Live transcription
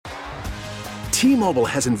T-Mobile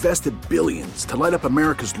has invested billions to light up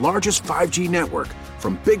America's largest 5G network,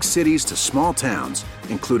 from big cities to small towns,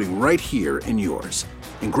 including right here in yours.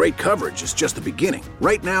 And great coverage is just the beginning.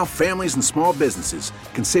 Right now, families and small businesses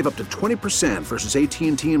can save up to 20% versus AT&T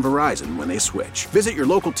and Verizon when they switch. Visit your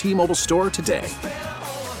local T-Mobile store today.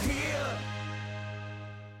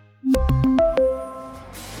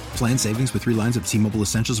 Plan savings with 3 lines of T-Mobile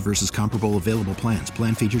Essentials versus comparable available plans.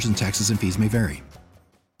 Plan features and taxes and fees may vary.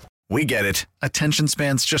 We get it. Attention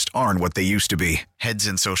spans just aren't what they used to be. Heads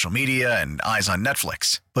in social media and eyes on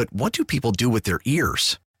Netflix. But what do people do with their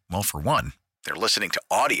ears? Well, for one, they're listening to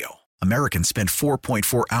audio. Americans spend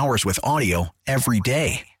 4.4 hours with audio every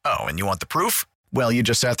day. Oh, and you want the proof? Well, you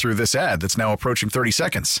just sat through this ad that's now approaching 30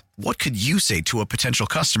 seconds. What could you say to a potential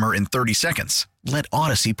customer in 30 seconds? Let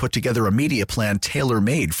Odyssey put together a media plan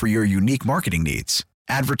tailor-made for your unique marketing needs.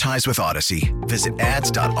 Advertise with Odyssey. Visit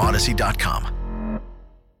ads.odyssey.com.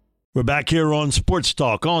 We're back here on Sports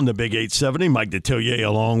Talk on the Big 870. Mike Detillier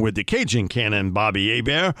along with the Cajun Cannon, Bobby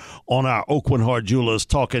Hebert, on our Oakland Hard Jewelers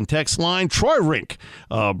talk and text line. Troy Rink,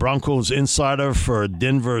 Broncos insider for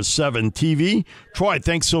Denver 7 TV. Troy,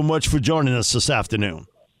 thanks so much for joining us this afternoon.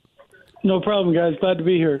 No problem, guys. Glad to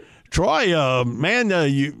be here. Troy,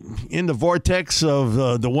 you in the vortex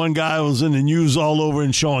of the one guy who was in the news all over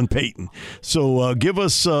in Sean Payton. So give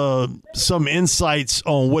us some insights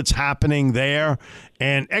on what's happening there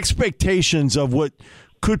and expectations of what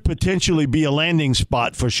could potentially be a landing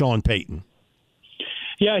spot for Sean Payton.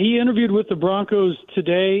 Yeah, he interviewed with the Broncos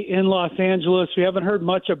today in Los Angeles. We haven't heard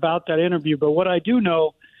much about that interview, but what I do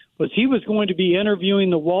know was he was going to be interviewing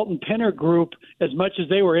the Walton Penner Group as much as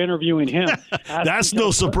they were interviewing him. That's no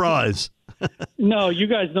surprise. No, you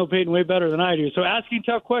guys know Peyton way better than I do. So asking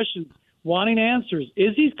tough questions, wanting answers.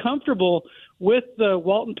 Is he comfortable with the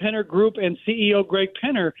Walton Penner Group and CEO Greg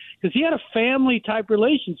Penner? Because he had a family-type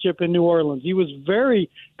relationship in New Orleans. He was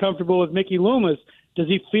very comfortable with Mickey Loomis. Does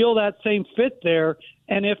he feel that same fit there?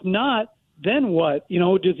 And if not, then what?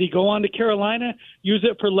 Does he go on to Carolina, use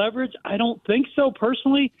it for leverage? I don't think so,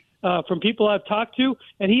 personally. From people I've talked to,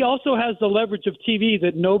 and he also has the leverage of TV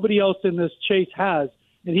that nobody else in this chase has.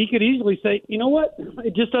 And he could easily say, you know what,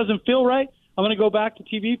 it just doesn't feel right. I'm going to go back to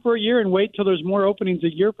TV for a year and wait till there's more openings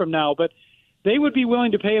a year from now. But they would be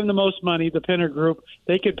willing to pay him the most money, the Penner Group.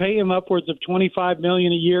 They could pay him upwards of $25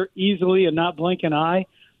 million a year easily and not blink an eye.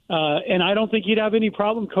 And I don't think he'd have any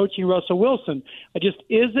problem coaching Russell Wilson. Is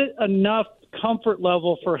it enough comfort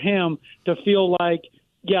level for him to feel like,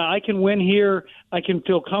 yeah, I can win here. I can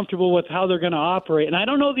feel comfortable with how they're going to operate. And I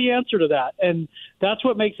don't know the answer to that. And that's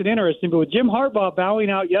what makes it interesting. But with Jim Harbaugh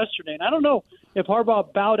bowing out yesterday, and I don't know if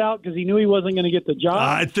Harbaugh bowed out because he knew he wasn't going to get the job.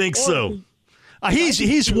 I think so.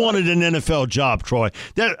 He's wanted an NFL job, Troy.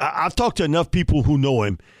 I've talked to enough people who know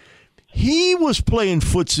him. He was playing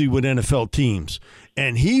footsie with NFL teams,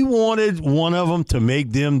 and he wanted one of them to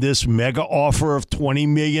make them this mega offer of $20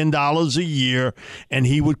 million a year, and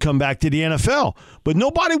he would come back to the NFL. But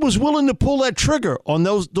nobody was willing to pull that trigger on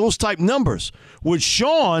those type numbers. With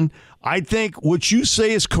Sean, I think what you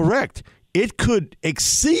say is correct. It could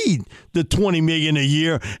exceed the $20 million a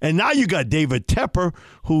year, and now you got David Tepper,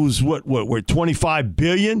 who's we're $25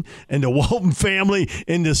 billion, and the Walton family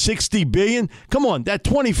in the $60 billion. Come on, that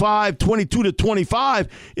 22 to 25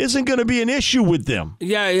 isn't going to be an issue with them.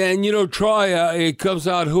 Yeah, and Troy, it comes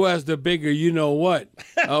out who has the bigger,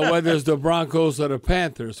 whether it's the Broncos or the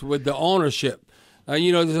Panthers with the ownership.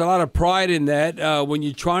 There's a lot of pride in that when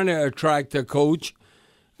you're trying to attract a coach.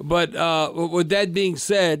 But with that being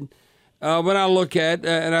said, when I look at,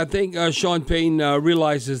 and I think Sean Payton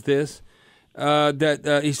realizes this,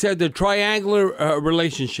 that he said the triangular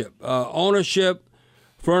relationship, ownership,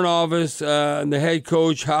 front office, and the head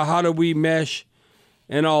coach, how do we mesh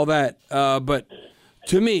and all that. But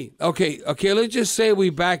to me, okay, let's just say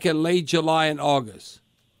we back in late July and August,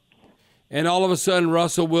 and all of a sudden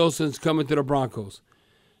Russell Wilson's coming to the Broncos.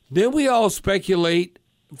 Then we all speculate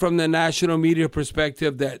from the national media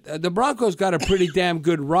perspective that the Broncos got a pretty damn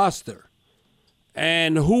good roster.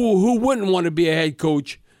 And who wouldn't want to be a head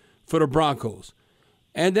coach for the Broncos?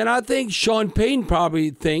 And then I think Sean Payton probably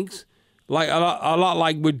thinks, like a lot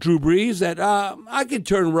like with Drew Brees, that I could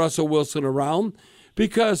turn Russell Wilson around.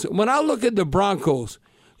 Because when I look at the Broncos,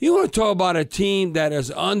 you want to talk about a team that has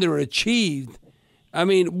underachieved. I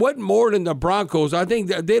mean, what more than the Broncos? I think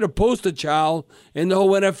that they're the poster child in the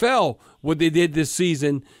whole NFL, what they did this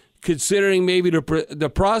season, considering maybe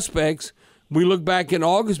the prospects. We look back in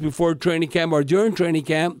August before training camp or during training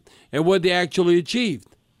camp and what they actually achieved.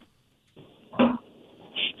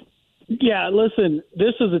 Yeah, listen,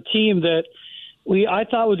 this is a team that I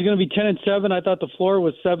thought was going to be 10-7. I thought the floor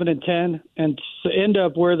was 7-10, and to end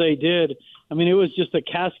up where they did I mean, it was just a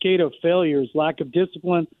cascade of failures, lack of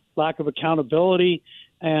discipline, lack of accountability,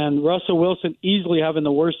 and Russell Wilson easily having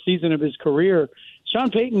the worst season of his career.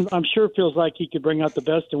 Sean Payton, I'm sure, feels like he could bring out the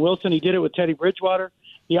best in Wilson. He did it with Teddy Bridgewater.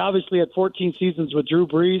 He obviously had 14 seasons with Drew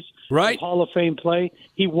Brees, right? Hall of Fame play.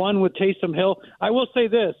 He won with Taysom Hill. I will say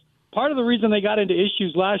this. Part of the reason they got into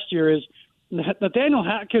issues last year is Nathaniel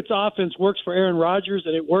Hackett's offense works for Aaron Rodgers,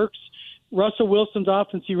 and it works. Russell Wilson's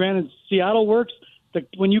offense he ran in Seattle works.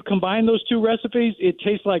 When you combine those two recipes, it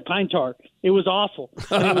tastes like pine tar. It was awful,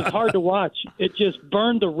 and it was hard to watch. It just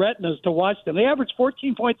burned the retinas to watch them. They averaged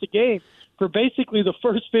 14 points a game for basically the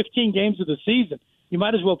first 15 games of the season. You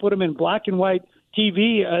might as well put them in black and white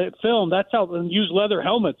TV film. That's how, and use leather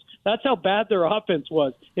helmets. That's how bad their offense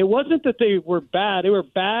was. It wasn't that they were bad. They were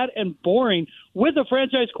bad and boring with a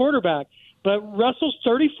franchise quarterback. But Russell's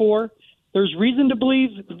 34. There's reason to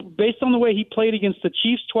believe, based on the way he played against the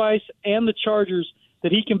Chiefs twice and the Chargers,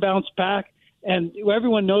 that he can bounce back. And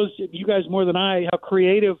everyone knows, you guys more than I, how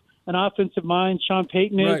creative an offensive mind Sean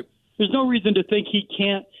Payton is. Right. There's no reason to think he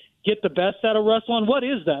can't get the best out of Russell. And what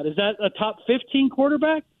is that? Is that a top 15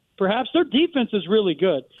 quarterback? Perhaps. Their defense is really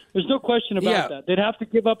good. There's no question about that. They'd have to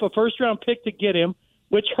give up a first-round pick to get him,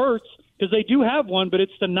 which hurts because they do have one, but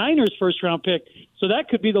it's the Niners' first-round pick. So that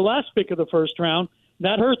could be the last pick of the first round.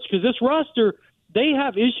 That hurts because this roster, they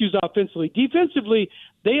have issues offensively. Defensively,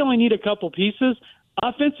 they only need a couple pieces.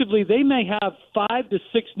 Offensively, they may have 5 to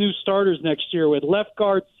 6 new starters next year with left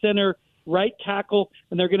guard, center, right tackle,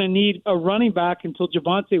 and they're going to need a running back until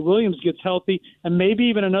Javonte Williams gets healthy and maybe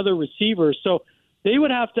even another receiver. So they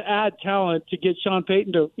would have to add talent to get Sean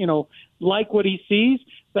Payton to, like what he sees.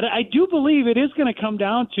 But I do believe it is going to come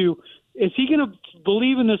down to, is he going to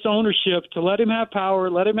believe in this ownership to let him have power,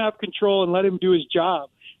 let him have control, and let him do his job?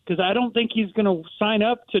 Because I don't think he's going to sign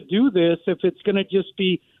up to do this if it's going to just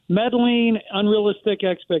be meddling, unrealistic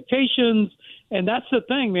expectations. And that's the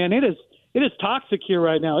thing, man. It is toxic here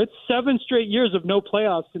right now. It's 7 straight years of no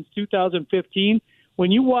playoffs since 2015.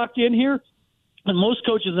 When you walked in here, and most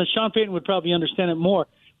coaches, and Sean Payton would probably understand it more,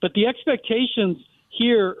 but the expectations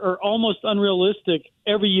here are almost unrealistic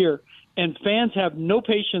every year. And fans have no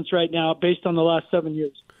patience right now based on the last 7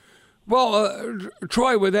 years. Well,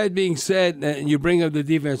 Troy, with that being said, and you bring up the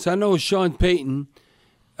defense, I know Sean Payton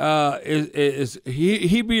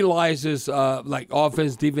he realizes like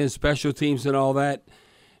offense, defense, special teams, and all that.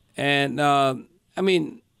 And I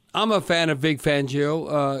mean, I'm a fan of Vic Fangio.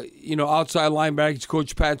 Outside linebackers,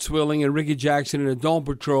 Coach Pat Swilling and Ricky Jackson in the Dome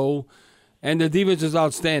Patrol, and the defense is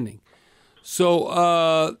outstanding.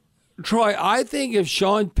 So, Troy, I think if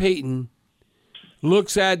Sean Payton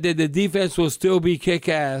looks at that the defense will still be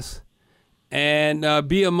kick-ass and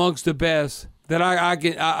be amongst the best, that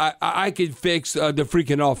I can fix the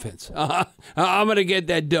freaking offense. I'm going to get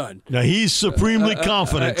that done. Now, he's supremely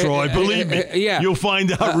confident, Troy. Believe me. You'll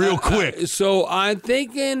find out real quick. So I'm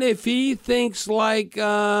thinking if he thinks like,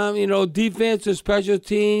 defense or special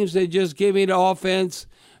teams, they just give me the offense,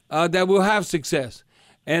 that we'll have success.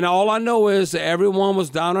 And all I know is that everyone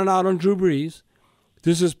was down and out on Drew Brees.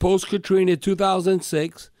 This is post-Katrina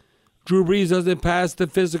 2006. Drew Brees doesn't pass the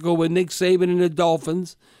physical with Nick Saban and the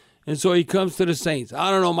Dolphins. And so he comes to the Saints.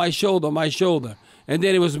 I don't know, my shoulder. And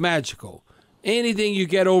then it was magical. Anything you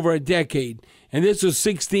get over a decade, and this was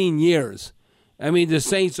 16 years. I mean, the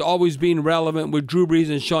Saints always being relevant with Drew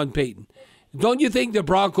Brees and Sean Payton. Don't you think the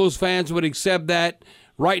Broncos fans would accept that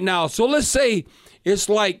right now? So let's say it's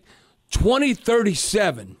like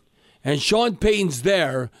 2037, and Sean Payton's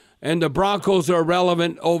there, and the Broncos are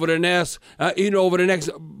relevant over the next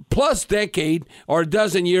plus decade or a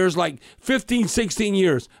dozen years, like 15, 16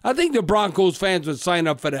 years. I think the Broncos fans would sign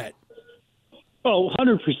up for that. Oh,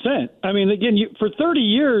 100%. I mean, again, for 30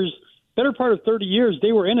 years, better part of 30 years,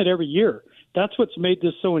 they were in it every year. That's what's made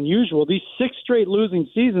this so unusual. These 6 straight losing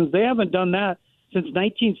seasons, they haven't done that since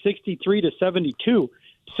 1963 to 72.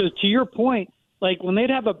 So to your point, like when they'd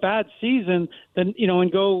have a bad season, then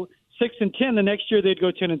and go 6-10, the next year they'd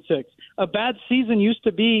go 10-6. A bad season used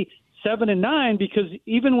to be 7-9 because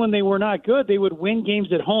even when they were not good, they would win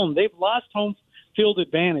games at home. They've lost home field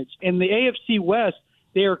advantage. In the AFC West,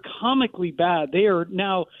 they are comically bad. They are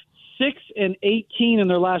now 6-18 in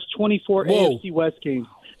their last 24 AFC West games.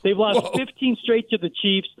 They've lost 15 straight to the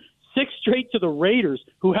Chiefs, 6 straight to the Raiders,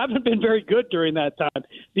 who haven't been very good during that time.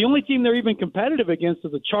 The only team they're even competitive against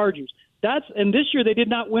is the Chargers. And this year they did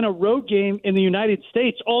not win a road game in the United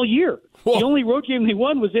States all year. Whoa. The only road game they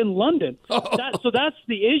won was in London. So that's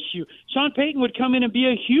the issue. Sean Payton would come in and be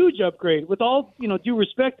a huge upgrade. With all due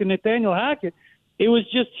respect to Nathaniel Hackett, it was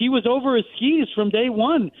just he was over his skis from day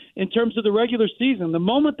one in terms of the regular season. The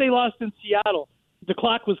moment they lost in Seattle, the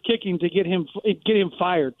clock was kicking to get him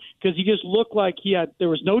fired because he just looked like there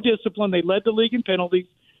was no discipline. They led the league in penalties.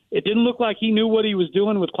 It didn't look like he knew what he was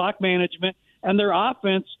doing with clock management, and their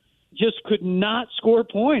offense just could not score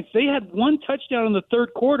points. They had one touchdown in the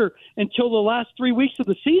third quarter until the last 3 weeks of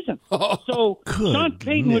the season. So Sean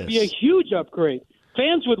Payton would be a huge upgrade.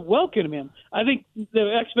 Fans would welcome him. I think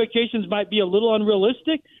the expectations might be a little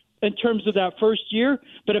unrealistic in terms of that first year,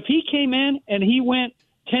 but if he came in and he went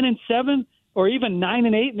 10-7 or even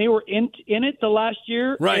 9-8, and they were in it the last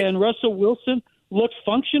year, right, and Russell Wilson looked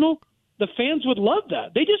functional, the fans would love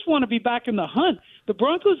that. They just want to be back in the hunt. The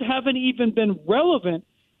Broncos haven't even been relevant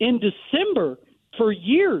in December for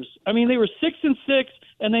years. I mean, they were 6-6,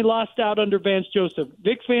 and they lost out under Vance Joseph.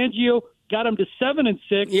 Vic Fangio got them to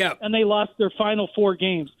 7-6, and they lost their final 4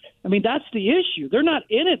 games. I mean, that's the issue. They're not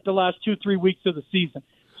in it the last 2-3 weeks of the season.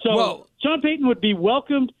 So Sean Payton would be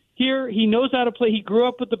welcomed here. He knows how to play. He grew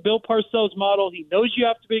up with the Bill Parcells model. He knows you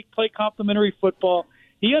have to play complementary football.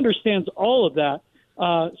 He understands all of that.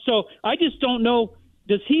 So I just don't know,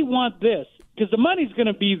 does he want this? Because the money's going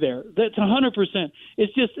to be there. That's 100%.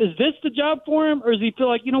 It's just, is this the job for him, or does he feel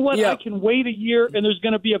like, you know what, I can wait a year and there's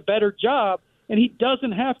going to be a better job, and he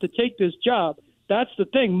doesn't have to take this job? That's the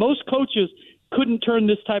thing. Most coaches couldn't turn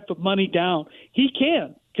this type of money down. He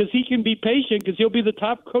can, because he can be patient, because he'll be the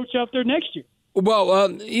top coach out there next year.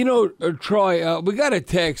 Well, Troy, we got a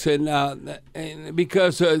text, and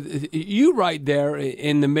because you right there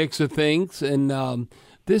in the mix of things, and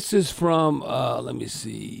this is from, let me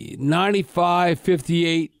see,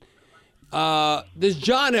 9558. This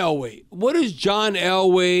John Elway. What is John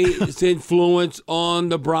Elway's influence on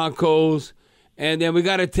the Broncos? And then we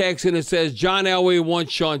got a text, and it says John Elway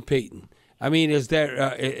wants Sean Payton. I mean, does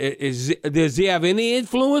he have any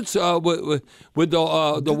influence with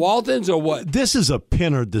the Waltons or what? This is a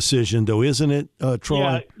Penner decision, though, isn't it,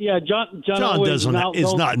 Troy? Yeah. John Elway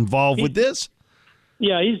is not involved with this.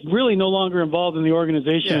 Yeah, he's really no longer involved in the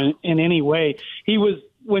organization in any way. He was,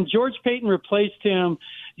 when George Payton replaced him,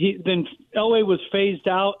 then Elway was phased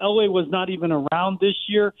out. Elway was not even around this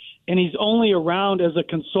year, and he's only around as a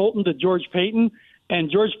consultant to George Payton. And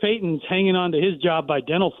George Payton's hanging on to his job by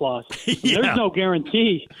dental floss. There's no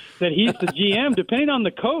guarantee that he's the GM, depending on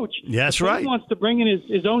the coach. That's right. If right. Payton wants to bring in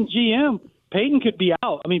his own GM, Payton could be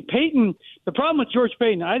out. I mean, Payton, the problem with George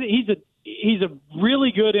Payton, he's a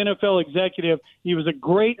really good NFL executive. He was a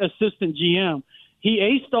great assistant GM. He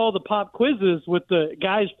aced all the pop quizzes with the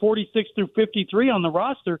guys 46 through 53 on the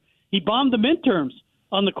roster. He bombed the midterms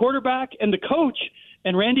on the quarterback and the coach,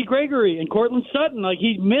 and Randy Gregory and Cortland Sutton. Like,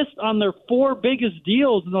 he missed on their 4 biggest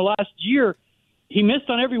deals in the last year. He missed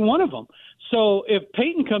on every one of them. So if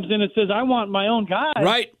Payton comes in and says, I want my own guy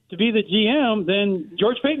to be the GM, then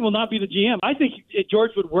George Payton will not be the GM. I think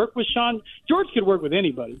George would work with Sean. George could work with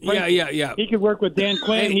anybody. Yeah. He could work with Dan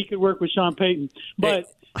Quinn. He could work with Sean Payton.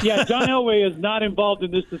 But, John Elway is not involved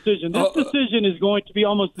in this decision. This decision is going to be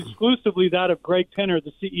almost exclusively that of Greg Penner,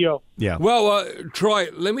 the CEO. Yeah. Well, Troy,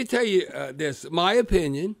 let me tell you this. My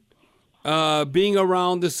opinion, being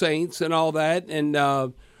around the Saints and all that,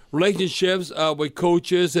 and relationships with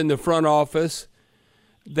coaches in the front office,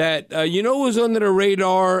 that who's under the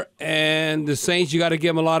radar, and the Saints, you got to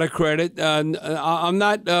give them a lot of credit. I'm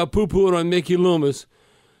not poo-pooing on Mickey Loomis,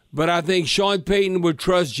 but I think Sean Payton would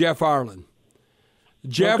trust Jeff Ireland.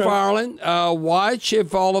 Ireland, watch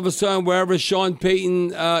if all of a sudden wherever Sean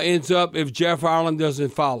Payton ends up, if Jeff Ireland doesn't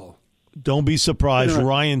follow. Don't be surprised.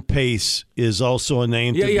 Ryan Pace is also a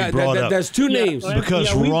name to be brought up. That's 2 names.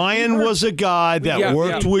 Because Ryan was a guy that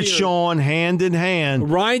worked with Sean hand in hand.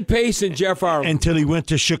 Ryan Pace and Jeff Ireland. Until he went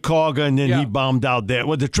to Chicago, and then he bombed out there.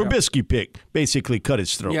 Well, the Trubisky pick basically cut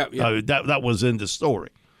his throat. That was in the story.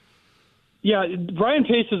 Yeah, Ryan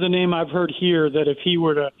Pace is a name I've heard here that if he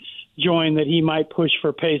were to join, that he might push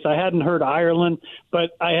for Pace. I hadn't heard Ireland,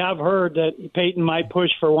 but I have heard that Payton might push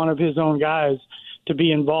for one of his own guys to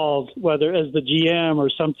be involved, whether as the GM or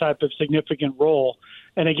some type of significant role.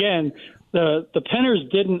 And again, the Penners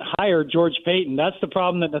didn't hire George Payton. That's the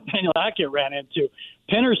problem that Nathaniel Hackett ran into.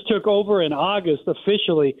 Penners took over in August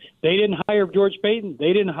officially. They didn't hire George Payton.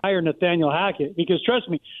 They didn't hire Nathaniel Hackett, because trust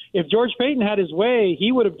me, if George Payton had his way,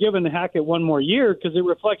 he would have given Hackett one more year, because it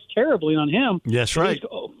reflects terribly on him. That's right.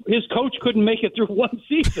 His coach couldn't make it through one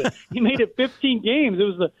season. He made it 15 games. It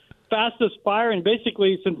was the fastest firing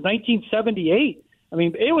basically since 1978. I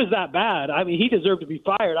mean, it was that bad. I mean, he deserved to be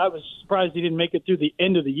fired. I was surprised he didn't make it through the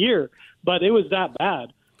end of the year, but it was that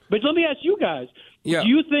bad. But let me ask you guys, do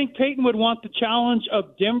you think Payton would want the challenge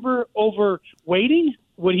of Denver over waiting?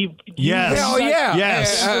 Would he? Yes. Hell yeah.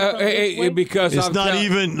 Yes. Because It's I'm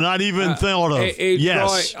not even thought of.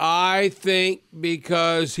 Yes. Troy, I think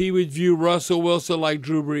because he would view Russell Wilson like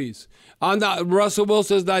Drew Brees. Russell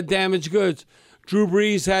Wilson's not damaged goods. Drew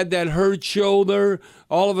Brees had that hurt shoulder.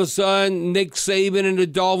 All of a sudden, Nick Saban and the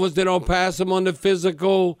Dolphins, they don't pass him on the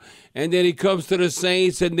physical. And then he comes to the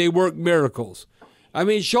Saints and they work miracles. I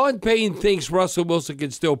mean, Sean Payton thinks Russell Wilson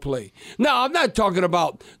can still play. Now, I'm not talking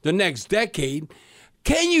about the next decade.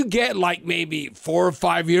 Can you get like maybe 4 or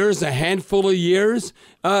 5 years, a handful of years?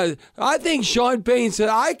 I think Sean Payton said,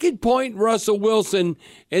 I could point Russell Wilson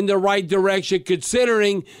in the right direction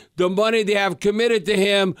considering the money they have committed to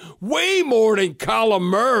him, way more than Kyler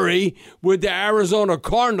Murray with the Arizona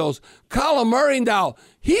Cardinals. Kyler Murray now,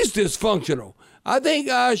 he's dysfunctional. I think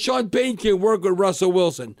Sean Payton can work with Russell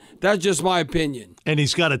Wilson. That's just my opinion. And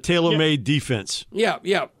he's got a tailor-made defense. Yeah,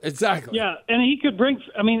 exactly. Yeah, and he could bring.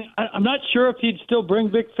 I mean, I'm not sure if he'd still bring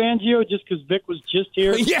Vic Fangio just because Vic was just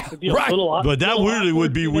here. Yeah, right. But that really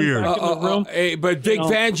would be weird. But Vic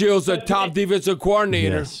Fangio's a top defensive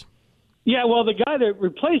coordinator. Yes. Yeah, well, the guy that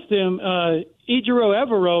replaced him, Ejiro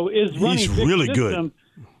Evero, is running He's Vic's really system,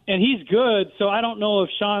 good. and he's good. So I don't know if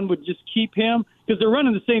Sean would just keep him because they're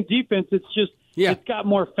running the same defense. It's just. Yeah. It's got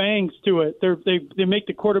more fangs to it. They make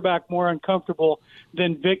the quarterback more uncomfortable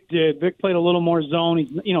than Vic did. Vic played a little more zone. He's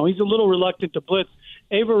a little reluctant to blitz.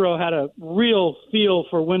 Averill had a real feel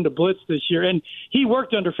for when to blitz this year, and he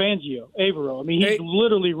worked under Fangio. Averill. I mean, he's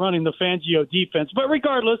literally running the Fangio defense. But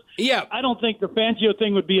regardless, I don't think the Fangio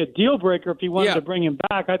thing would be a deal breaker if he wanted to bring him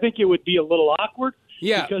back. I think it would be a little awkward.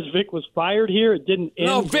 Yeah. Because Vic was fired here. It didn't end.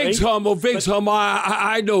 No, Vic's humble. Vic's humble.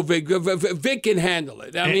 I know Vic. Vic can handle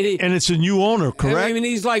it. I mean, and it's a new owner, correct? I mean,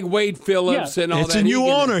 he's like Wade Phillips and all that. It's a new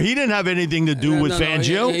owner. He didn't have anything to do with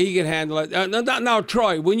Fangio. He can handle it. Now,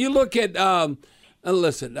 Troy, when you look at,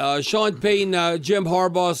 listen, Sean Payton, Jim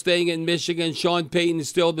Harbaugh staying in Michigan. Sean Payton is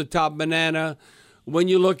still the top banana. When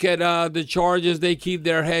you look at the Chargers, they keep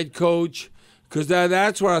their head coach because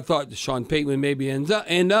that's where I thought Sean Payton would maybe end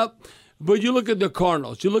up. But you look at the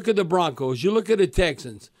Cardinals, you look at the Broncos, you look at the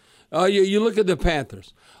Texans, you look at the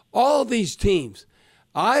Panthers. All these teams,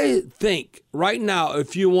 I think right now,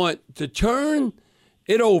 if you want to turn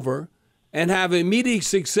it over and have immediate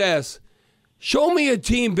success, show me a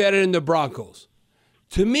team better than the Broncos.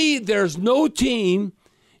 To me, there's no team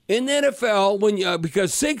in the NFL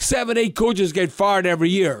because 6, 7, 8 coaches get fired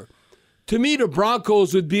every year. To me, the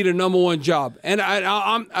Broncos would be the number one job. And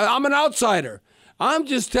I'm an outsider. I'm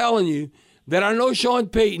just telling you that I know Sean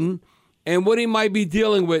Payton and what he might be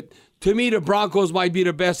dealing with. To me, the Broncos might be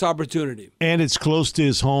the best opportunity. And it's close to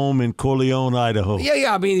his home in Corleone, Idaho.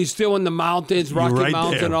 Yeah. I mean, he's still in the mountains, Rocky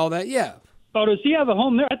Mountains and all that. Yeah. Oh, does he have a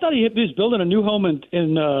home there? I thought he was building a new home in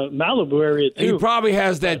Malibu area, too. He probably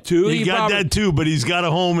has that, too. He got that, too, but he's got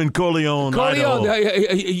a home in Corleone, Idaho.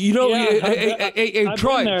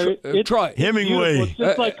 Troy. Hemingway. It's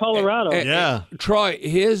just like Colorado. Troy,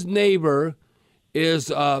 his neighbor is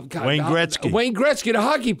Wayne Gretzky. Wayne Gretzky, the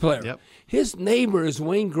hockey player. Yep. His neighbor is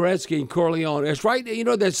Wayne Gretzky in Corleone. It's right,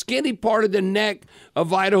 that skinny part of the neck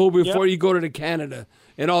of Idaho before you go to Canada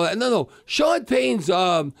and all that. No. Sean Payton's,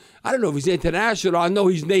 I don't know if he's international. I know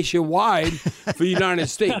he's nationwide for the United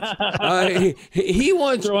States. He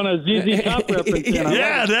wants... Throwing a ZZ Top reference in.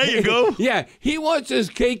 Yeah, there you go. Yeah, he wants his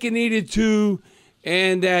cake and eat it too.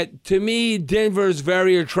 And that, to me, Denver is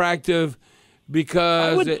very attractive.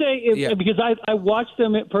 Because I would say, because I watched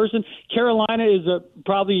them in person, Carolina is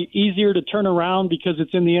probably easier to turn around because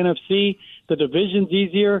it's in the NFC. The division's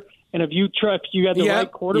easier, and if you had the right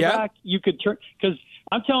quarterback, you could turn. Because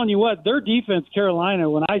I'm telling you what, their defense, Carolina,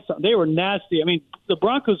 when I saw, they were nasty. I mean, the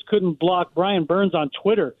Broncos couldn't block Brian Burns on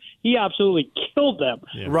Twitter. He absolutely killed them.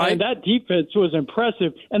 Yeah. Right. And that defense was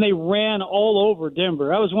impressive, and they ran all over Denver.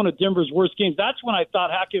 That was one of Denver's worst games. That's when I thought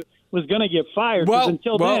Hackett was going to get fired. Because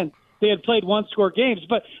until then, they had played one-score games.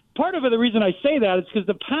 But part of it, the reason I say that is because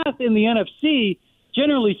the path in the NFC,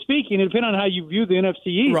 generally speaking, depending on how you view the NFC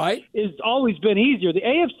East, has always been easier. The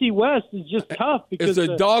AFC West is just tough because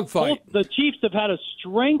it's a dogfight. The Chiefs have had a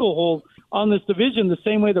stranglehold on this division the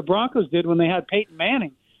same way the Broncos did when they had Peyton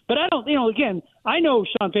Manning. But I don't, again, I know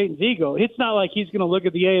Sean Payton's ego. It's not like he's going to look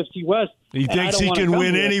at the AFC West. He thinks he can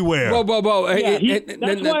win anywhere. That's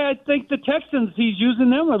why I think the Texans, he's using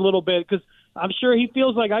them a little bit because I'm sure he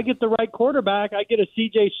feels like I get the right quarterback. I get a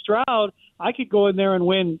C.J. Stroud. I could go in there and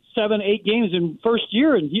win 7-8 games in first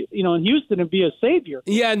year in Houston and be a savior.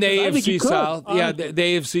 Yeah, and the AFC South. Yeah, the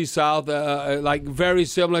AFC South, like very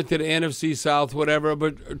similar to the NFC South, whatever.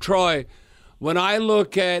 But Troy, when I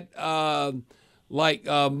look at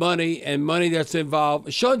money and money that's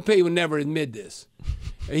involved, Sean Payton would never admit this.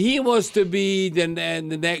 He wants to be the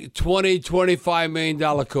next $20, $25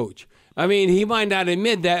 million coach. I mean, he might not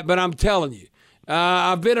admit that, but I'm telling you.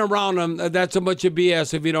 I've been around him. That's a bunch of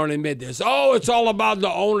BS if you don't admit this. Oh, it's all about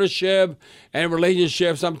the ownership and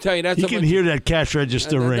relationships. I'm telling you, that's you can hear that cash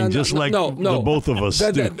register ring, just like the both of us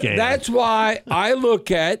do. That's why I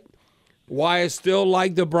look at why I still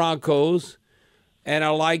like the Broncos and I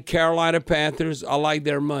like Carolina Panthers. I like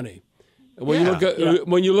their money. When you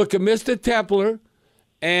look at Mr. Tepler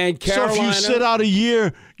and Carolina, so if you sit out a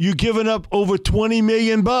year, you're giving up over $20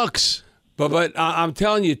 million. But I'm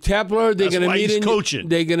telling you, Tepler, they're going to meet coaching.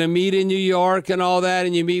 They're going to meet in New York and all that,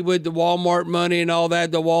 and you meet with the Walmart money and all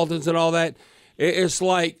that, the Waltons and all that. It's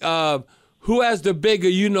like who has the bigger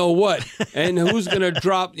you know what, and who's going to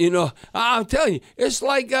drop. I'm telling you, it's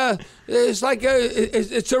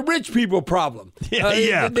a rich people problem.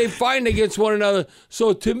 Yeah. They fight against one another.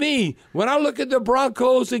 So to me, when I look at the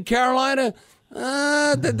Broncos in Carolina.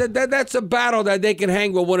 That's a battle that they can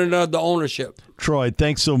hang with one another, the ownership. Troy,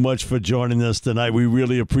 thanks so much for joining us tonight. We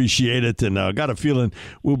really appreciate it, and I got a feeling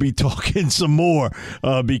we'll be talking some more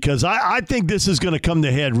because I think this is going to come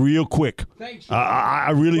to head real quick. Thanks,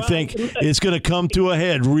 I really think it's going to come to a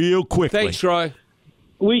head real quickly. Thanks, Troy.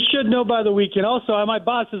 We should know by the weekend. Also, my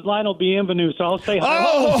boss is Lionel Bienvenu, so I'll say hi.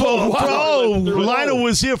 Lionel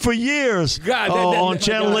was here for years on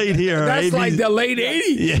Channel 8 here. That's like the late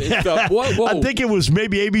 80s. Yeah. Whoa. I think it was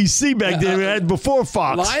maybe ABC back then. We had before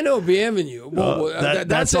Fox. Lionel Bienvenu.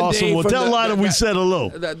 That's awesome. Well, tell Lionel we said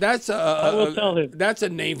hello. I will tell him. That's a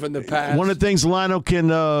name from the past. One of the things Lionel can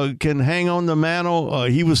hang on the mantle,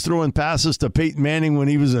 he was throwing passes to Peyton Manning when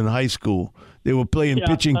he was in high school. They were playing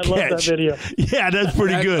pitch and catch. I love that video. Yeah, that's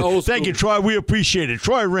pretty good. Thank you, Troy. We appreciate it.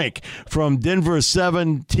 Troy Rink from Denver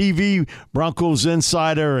 7 TV, Broncos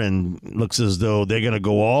insider, and looks as though they're going to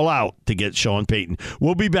go all out to get Sean Payton.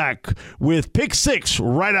 We'll be back with Pick 6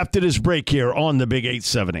 right after this break here on the Big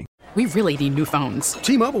 870. We really need new phones.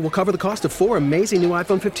 T-Mobile will cover the cost of 4 amazing new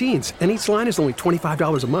iPhone 15s, and each line is only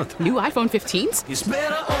 $25 a month. New iPhone 15s? It's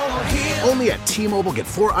better over here. Only at T-Mobile, get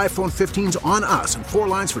 4 iPhone 15s on us and 4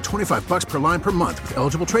 lines for $25 per line per month with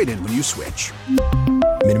eligible trade-in when you switch.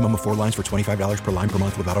 Minimum of 4 lines for $25 per line per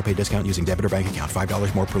month with autopay discount using debit or bank account.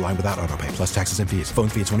 $5 more per line without autopay, plus taxes and fees. Phone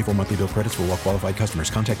fee at 24 monthly bill credits for well-qualified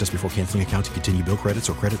customers. Contact us before canceling account to continue bill credits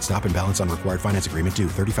or credit stop and balance on required finance agreement due.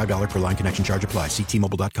 $35 per line connection charge applies. See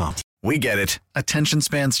T-Mobile.com. We get it. Attention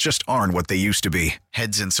spans just aren't what they used to be.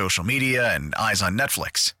 Heads in social media and eyes on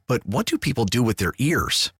Netflix. But what do people do with their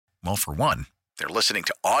ears? Well, for one, they're listening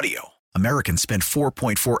to audio. Americans spend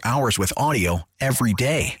 4.4 hours with audio every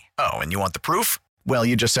day. Oh, and you want the proof? Well,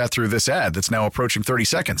 you just sat through this ad that's now approaching 30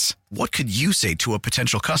 seconds. What could you say to a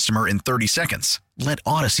potential customer in 30 seconds? Let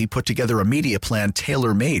Odyssey put together a media plan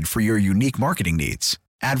tailor-made for your unique marketing needs.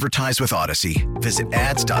 Advertise with Odyssey. Visit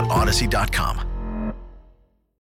ads.odyssey.com.